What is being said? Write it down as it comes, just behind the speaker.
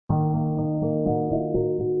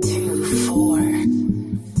Oh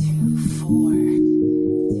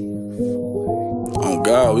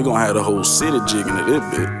God, we gonna have the whole city jigging at this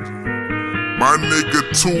bit. My nigga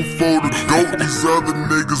 2 for the goat, these other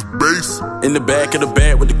niggas base. In the back of the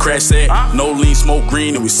bag with the crash set. No lean, smoke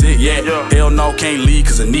green, and we sit yet. Hell no, can't leave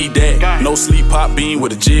cause I need that. No sleep, pop bean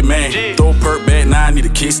with a Jiggman. Throw perk back, now I need a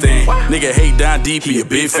kickstand. Nigga hate down deep, he a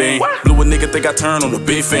big fan. Blew a nigga, think I turned on a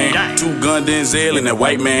big fan. 2 gun Denzel and that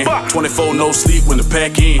white man. 24 no sleep when the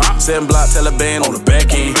pack in. 7 block Taliban on the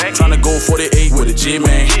back end. Tryna go 48 with a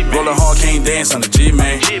Jiggman. Rollin' hard, can't dance on the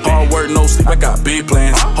Jiggman. Hard work, no sleep, I got big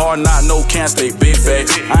plans. Hard not, no cancer. Stay big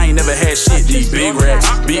facts. I ain't never had shit, these big racks.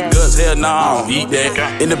 Big guts, hell nah, I don't eat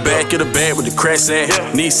that. In the back of the bag with the crash at.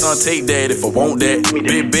 Nissan, take that if I want that.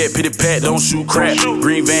 Big bet, pity pat, don't shoot crap.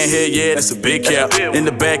 Green van, hell yeah, that's a big cap. In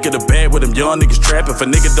the back of the bag with them young niggas trap. If a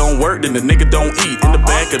nigga don't work, then the nigga don't eat. In the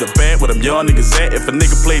back of the bag with them young niggas at. If a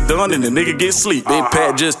nigga play done, then the nigga get sleep. Big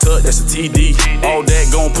pat just tuck, that's a TD. All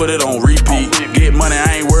that gon' put it on repeat. Get money,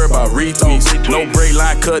 I ain't worried about retweets. No break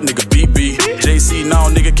line cut, nigga beat B. JC,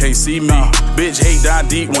 no nigga can't see me. Bitch hate down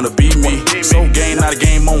deep, wanna beat me. So game, not a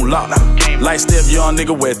game on lock. Light step, young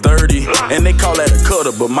nigga wear 30. And they call that a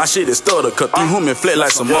cutter, but my shit is stutter. Cut through him and flat like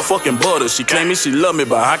some motherfucking butter. She claim me, she love me,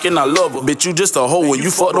 but how can I love her? Bitch, you just a hoe when you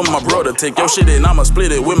fucked on my brother. Take your shit and I'ma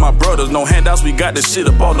split it with my brothers. No handouts, we got this shit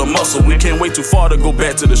up all the muscle. We can't wait too far to go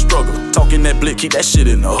back to the struggle. Talking that blick, keep that shit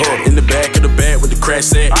in the hub. In the back of the bag with the crash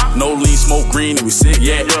set. No lean, smoke green, and we sit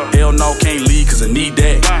yet. Hell no, can't leave cause I need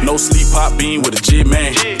that. No sleep, pop bean with a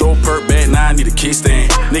Jiggman. Throw perk back, now I need a kickstand.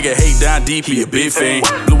 Nigga hate down deep, he a big fan.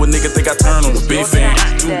 Blew a nigga, think I turned on a big fan.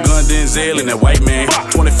 2 gun Denzel and that white man.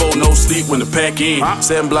 24 no sleep when the pack in.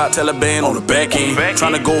 7 block Taliban on the back end.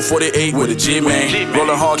 Tryna go 48 with a Jiggman.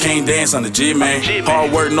 Rollin' hard, can't dance on the Jiggman.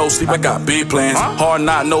 Hard work, no sleep, I got big plans. Hard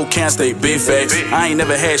not, no can't stay big facts. I ain't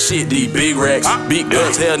never had shit, these big racks. Big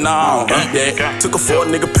guns, hell nah, I don't eat that. Took a 4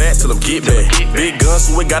 nigga pat till I'm get back. Big guns,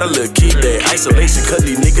 so we got a little kickback. Isolation, cut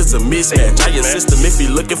these niggas a mismatch. I your system if he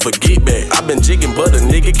looking for get back. I been jigging, but a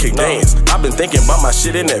nigga can dance. I been thinking about my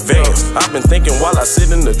shit in advance. I been thinking while I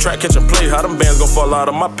sit in the track catching play, how them bands gon' fall out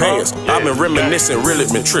of my pants. I been reminiscing, really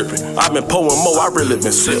been tripping. I been pouring more, I really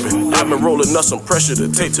been sipping. I been rolling up some pressure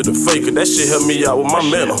to take to the fake, that shit helped me out with my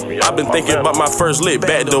mental. I been thinking about my first lit,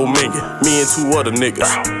 back door minging, me and 2 other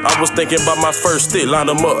niggas. I was thinking about my first stick, line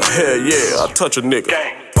them up, hell yeah, I touch a nigga.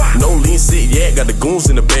 No lean sit, yeah, got the goons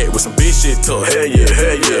in the back with some big shit tuck. Hell yeah,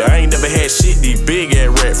 hell yeah. I ain't never had shit, these big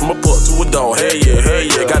ass rats. From a pup to a dog, hell yeah, hell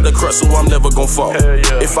yeah. Got the crust, so I'm never gon' fall.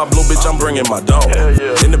 If I blow, bitch, I'm bringing my dog.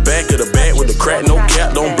 In the back of the bag with the crack, no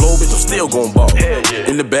cap, don't blow, bitch, I'm still gon' ball.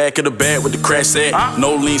 In the back of the bag with the crash set.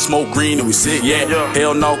 No lean, smoke green, and we sit, yeah.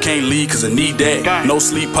 Hell no, can't leave cause I need that. No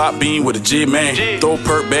sleep, pop bean with a Jiggman. Throw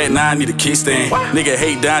perk back, now I need a kickstand. Nigga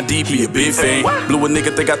hate down deep, he a big fan. Blew a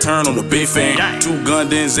nigga, think I turned on a big fan. 2 gun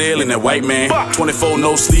Denzel and that white man. 24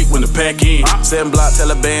 no sleep when the pack in. 7 block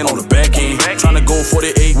Taliban on the back end. Tryna go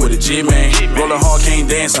 48 with a Jiggman. Rollin' hard, can't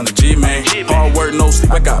dance on the Jiggman. Hard work, no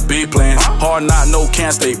sleep, I got big plans. Hard not, no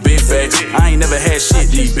can't stay big facts. I ain't never had shit,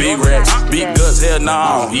 these big racks. Big guts, hell nah,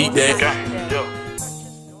 I don't eat that.